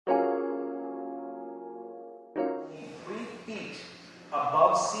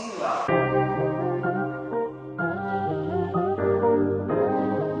above sea level.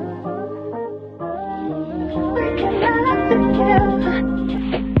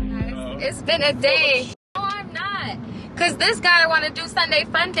 It's been a day. No, I'm not. Because this guy wanted to do Sunday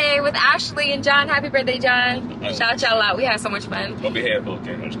Fun Day with Ashley and John. Happy birthday, John. Shout y'all out. We had so much fun. Don't be handful,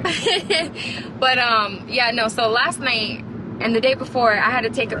 okay? But, yeah, no. So last night and the day before, I had to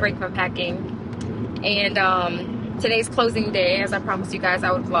take a break from packing. And today's closing day. As I promised you guys,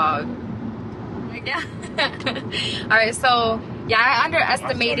 I would vlog. Yeah. Alright, so, yeah, I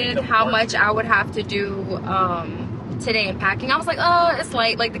underestimated how much I would have to do today in packing. I was like, oh, it's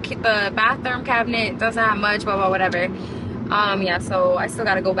light, like the bathroom cabinet doesn't have much, blah blah whatever. Yeah, so I still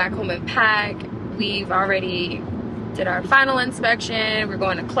got to go back home and pack. We've already did our final inspection. We're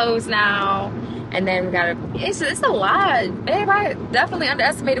going to close now, and then we gotta, it's a lot, babe. I definitely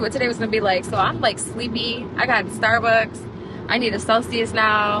underestimated what today was gonna be like. So I'm like sleepy. I got Starbucks. I need a Celsius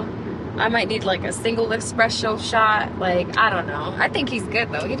now. I might need like a single espresso shot. Like, I don't know. I think he's good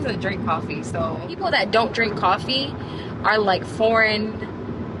though. He doesn't drink coffee. So people that don't drink coffee are like foreign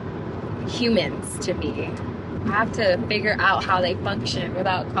humans to me. I have to figure out how they function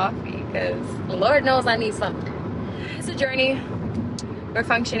without coffee, because Lord knows I need something. It's a journey. We're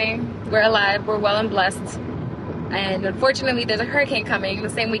functioning. We're alive. We're well and blessed. And unfortunately, there's a hurricane coming the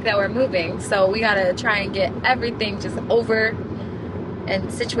same week that we're moving. So we gotta try and get everything just over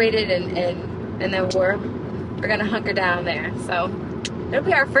and situated, and then we're gonna hunker down there. So it'll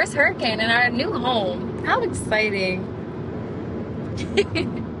be our first hurricane in our new home. How exciting.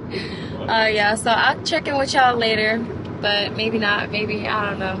 Yeah, so I'll check in with y'all later, but maybe not, maybe, I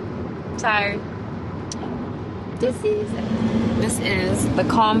don't know. I'm tired. This is the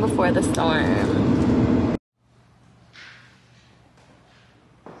calm before the storm.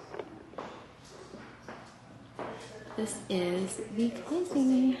 This is the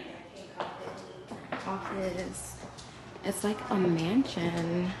closing office. It's like a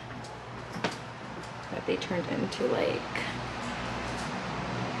mansion that they turned into like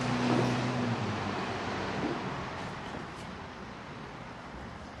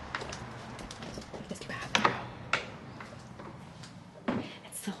this bathroom.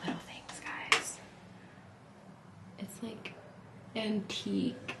 It's the little things, guys. It's like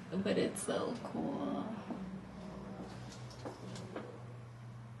antique, but it's so cool.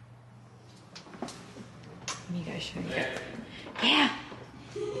 Let me guys show you. Yeah.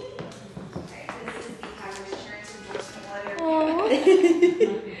 Aww.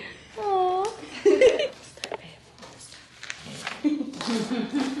 Aww.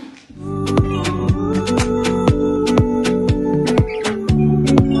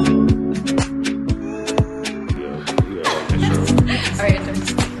 Alright,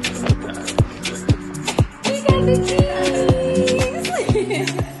 we got the keys.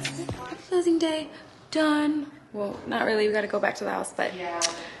 Closing day done. Well, not really. We gotta go back to the house, but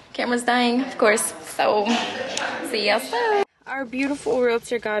camera's dying, of course. So, see y'all soon. Our beautiful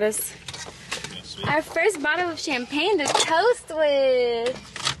realtor got us our first bottle of champagne to toast with.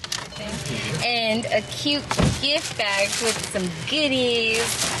 And a cute gift bag with some goodies.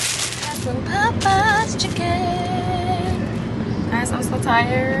 Got some Popeye's chicken. Guys, I'm so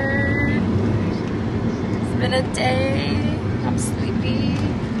tired. It's been a day. I'm sleepy.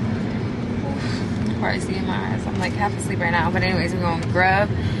 Probably see in my eyes. I'm like half asleep right now. But anyways, we're going to grub,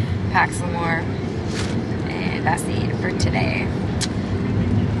 pack some more, and that's it for today.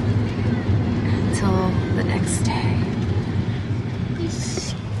 Until the next day.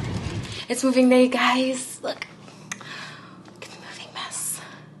 Peace. It's moving day, guys. Look. Look at the moving mess.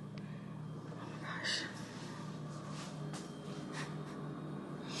 Oh my gosh.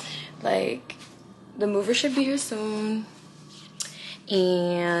 Like, the mover should be here soon.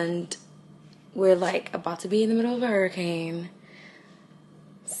 And we're like about to be in the middle of a hurricane.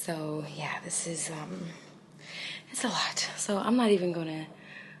 So yeah, this is it's a lot. So I'm not even gonna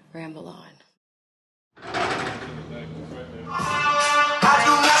ramble on.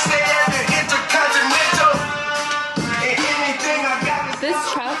 This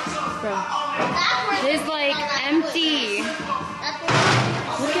truck, bro, is like empty.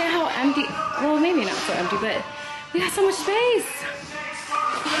 Look at how empty. Well, maybe not so empty, but we got so much space.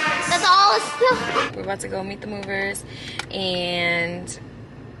 That's all it's still. We're about to go meet the movers, and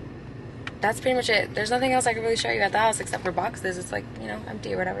that's pretty much it. There's nothing else I can really show you at the house except for boxes. It's like, you know,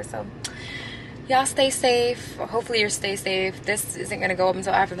 empty or whatever. So y'all stay safe. Hopefully you stay safe. This isn't gonna go up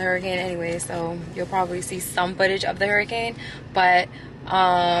until after the hurricane anyway, so you'll probably see some footage of the hurricane. But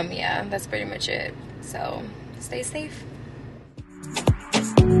yeah, that's pretty much it. So stay safe.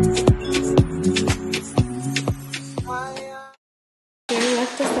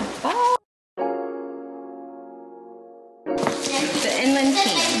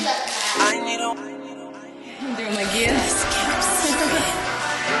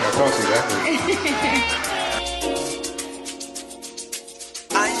 sauce, exactly.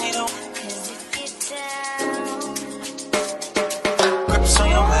 Grips on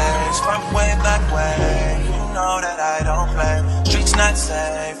your ways, front way, back way. You know that I don't play. Streets not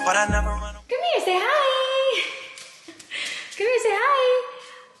safe, but I never run. Come here, say hi. Come here, say hi.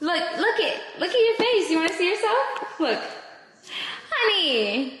 Look at your face. You want to see yourself? Look,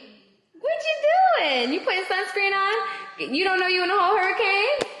 honey. What you doing? You putting sunscreen on? You don't know you in a whole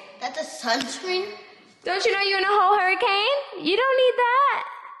hurricane? That's a sunscreen? Don't you know you in a whole hurricane? You don't need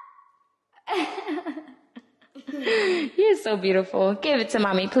that. You're so beautiful. Give it to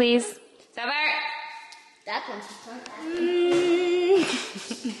mommy, please. Summer. That one's a sun.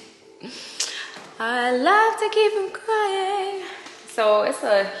 I love to keep him crying. So it's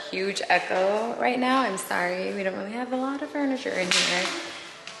a huge echo right now. I'm sorry. We don't really have a lot of furniture in here.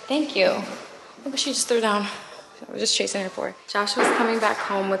 Thank you. Look what she just threw down. I was just chasing her for. Joshua's coming back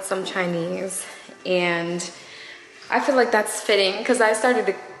home with some Chinese, and I feel like that's fitting because I started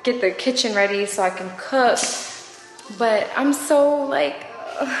to get the kitchen ready so I can cook, but I'm so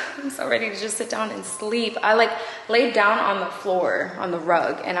ready to just sit down and sleep. I laid down on the floor, on the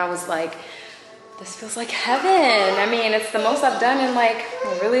rug, and I was like, this feels like heaven. I mean, it's the most I've done in like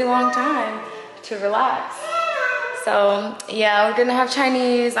a really long time to relax. So yeah, we're gonna have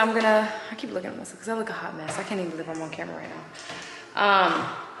Chinese. I keep looking at myself because I look a hot mess. I can't even believe I'm on camera right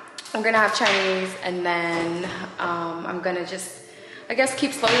now. I'm gonna have Chinese, and then I'm gonna just, I guess,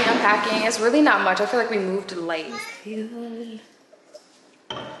 keep slowly unpacking. It's really not much. I feel like we moved late. I'm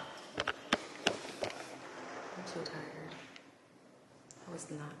so tired. I was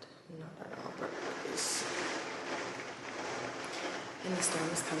not at all purpose. And the storm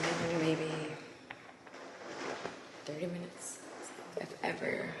is coming in maybe 30 minutes. So if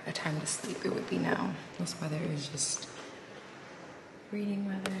ever a time to sleep, it would be now. This weather is just reading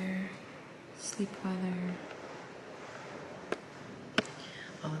weather, sleep weather,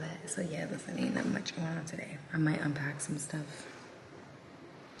 all that. So yeah, listen, ain't that much going on today. I might unpack some stuff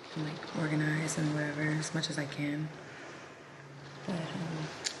and like organize and whatever as much as I can. But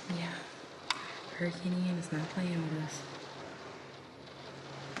yeah, Hurricane Ian is not playing with us.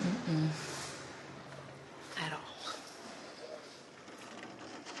 At all.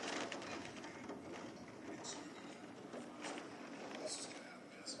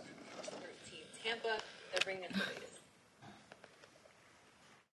 Tampa, they're bringing it to Vegas.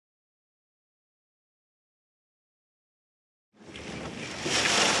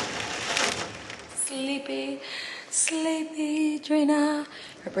 Sleepy Drina.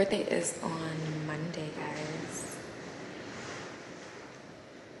 Her birthday is on Monday, guys.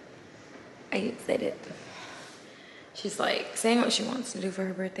 I excited. She's like saying what she wants to do for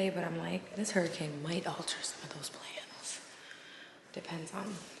her birthday, but I'm like, this hurricane might alter some of those plans. Depends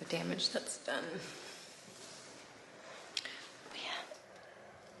on the damage that's done. But yeah,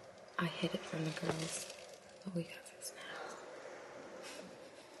 I hid it from the girls, but we got some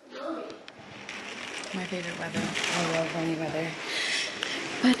snaps. My favorite weather. I love rainy weather.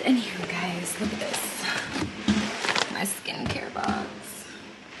 But anywho, guys, look at this. My skincare box.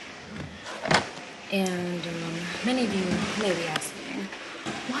 And many of you may be asking,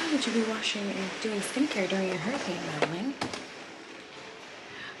 why would you be washing and doing skincare during a hurricane, Madeling?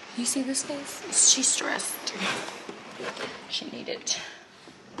 You see this face? She's stressed. She needed.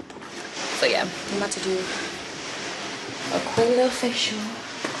 So yeah, I'm about to do a quick little facial.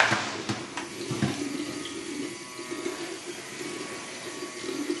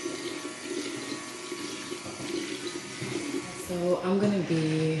 So I'm gonna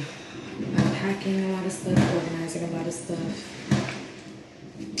be unpacking a lot of stuff, organizing a lot of stuff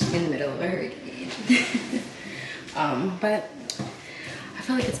in the middle of a hurricane. But I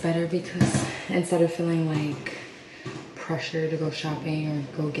feel like it's better because instead of feeling like pressure to go shopping or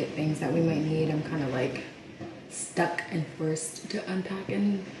go get things that we might need, I'm kind of like stuck and forced to unpack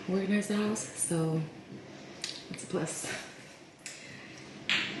and organize the house. So it's a plus.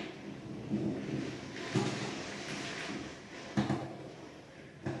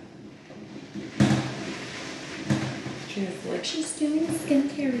 She's doing a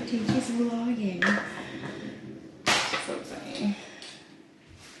skincare routine. She's vlogging. So funny.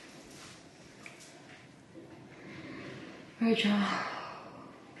 Alright, y'all.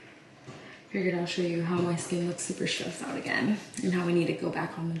 Figured I'll show you how my skin looks super stressed out again and how we need to go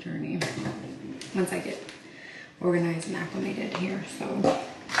back on the journey once I get organized and acclimated here. So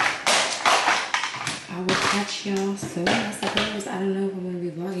I will catch y'all soon, I suppose. I don't know if I'm going to be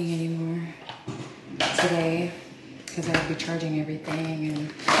vlogging anymore today, because I'll be charging everything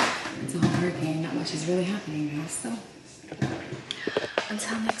and it's a whole hurricane. Not much is really happening now, so.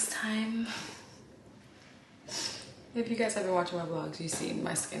 until next time. If you guys have been watching my vlogs, you see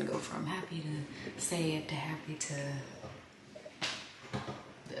my skin go from happy to sad to happy to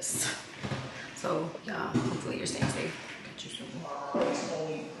this. So yeah, hopefully you're staying safe. Catch you soon. It's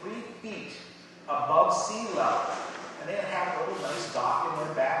only 3 feet above sea level, and they have a little nice dock in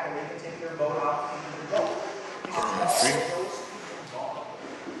their back, and they can take their boat out into the boat.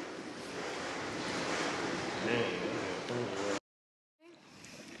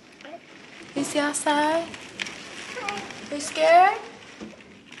 You see outside? You scared?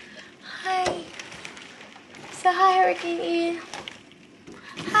 Hi. Say hi, Hurricane Ian.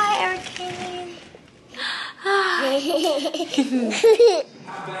 Hi, Hurricane Ian. How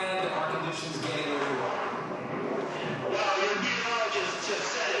bad are conditions getting everywhere? Well, your meteorologist just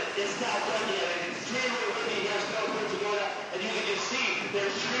said it. It's not done yet. It's extremely windy. There's no room to go down. And you can see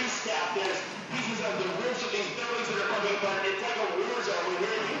there's trees stacked. There's pieces of the roofs of these buildings that are coming apart. It's like a war zone. We're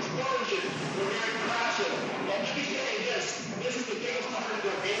hearing explosions. We're hearing crashes. And let me say this. This is the biggest part of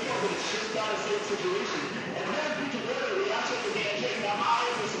their paper, but it's just not a safe situation. And then we can literally actually the engine. Now, I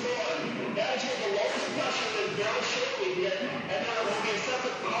am the storm. That is the lowest pressure that's very shortly here. And then there will be a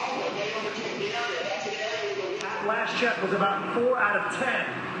separate column getting overtake the area. That's an area where we Last check was about 4 out of 10,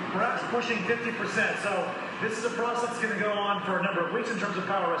 perhaps pushing 50%. So this is a process that's going to go on for a number of weeks in terms of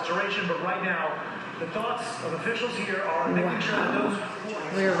power restoration. But right now, the thoughts of officials here are making sure that those.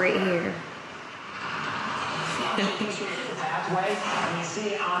 We're right here.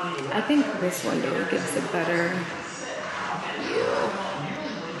 I think this window gives a better view.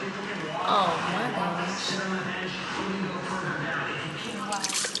 Oh my gosh.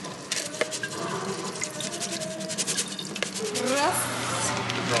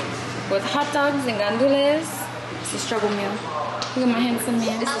 With hot dogs and gandules. It's a struggle meal. Look at my handsome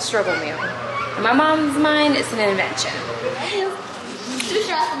man. It's a struggle meal. In my mom's mind, it's an invention.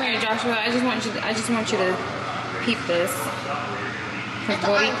 Come here, Joshua. I just want you to peep this.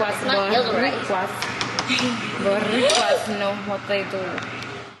 Boricuas know what they do.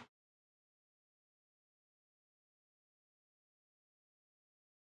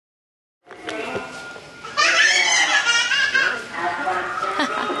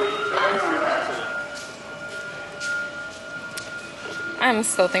 I'm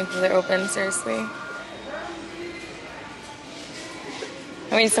so thankful they're open, seriously.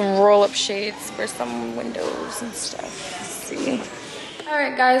 I need some roll-up shades for some windows and stuff. Let's see.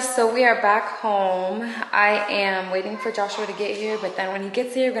 Alright guys, so we are back home. I am waiting for Joshua to get here, but then when he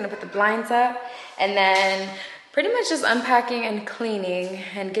gets here, we're gonna put the blinds up and then pretty much just unpacking and cleaning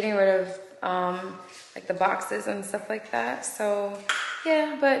and getting rid of like the boxes and stuff like that. So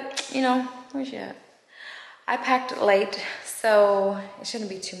yeah, but you know, where's she at? I packed late, so it shouldn't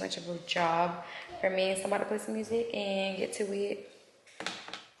be too much of a job for me. So I'm about to play some music and get to it.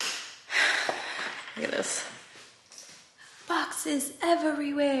 Look at this. Boxes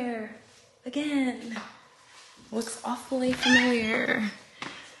everywhere. Again. Looks awfully familiar.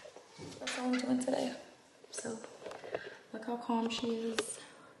 That's all I'm doing today. So, look how calm she is.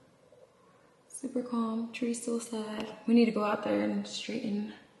 Super calm. Tree's still sad. We need to go out there and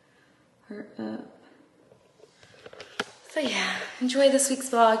straighten her up. So yeah, enjoy this week's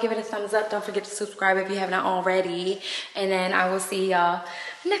vlog. Give it a thumbs up. Don't forget to subscribe if you have not already. And then I will see y'all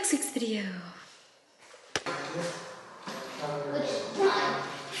next week's video.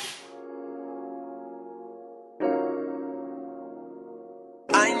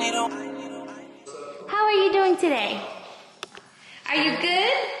 How are you doing today? Are you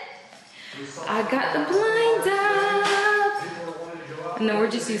good? I got the blinds up. No,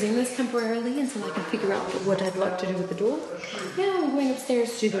 we're just using this temporarily until I can figure out what I'd like to do with the door. Now I'm going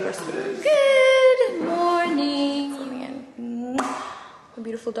upstairs to do the rest of it. Good morning. And my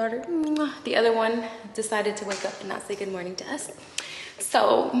beautiful daughter. The other one decided to wake up and not say good morning to us.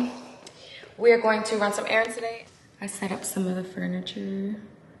 So we are going to run some errands today. I set up some of the furniture.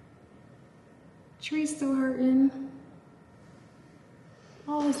 Tree's still hurting.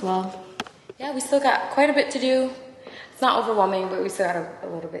 All is well. Yeah, we still got quite a bit to do. It's not overwhelming, but we still got a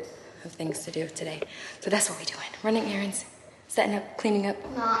little bit of things to do today. So that's what we're doing. Running errands, setting up, cleaning up,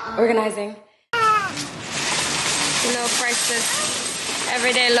 organizing. Low prices.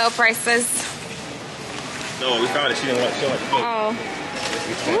 Everyday low prices. No, we found it. She didn't like it. Oh.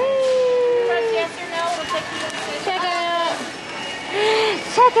 Press yes or no. We'll take you. Check out.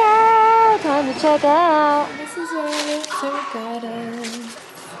 Check out. Time to check out. This is where we got us.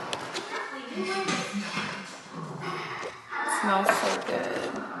 Smells so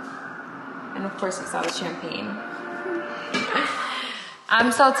good. And of course, you saw the champagne.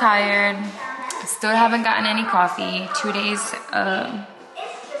 I'm so tired. Still haven't gotten any coffee. 2 days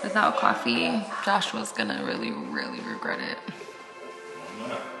without coffee, Joshua's gonna really regret it.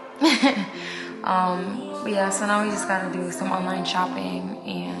 But yeah, so now we just gotta do some online shopping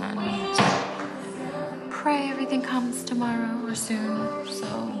and pray everything comes tomorrow or soon. So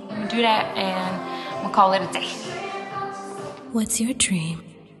I'm gonna do that and we'll call it a day. What's your dream?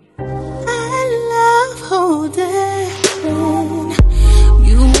 I love holding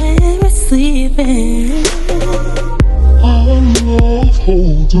you when we're sleeping. I love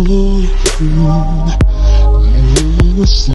holding you when we're sleeping.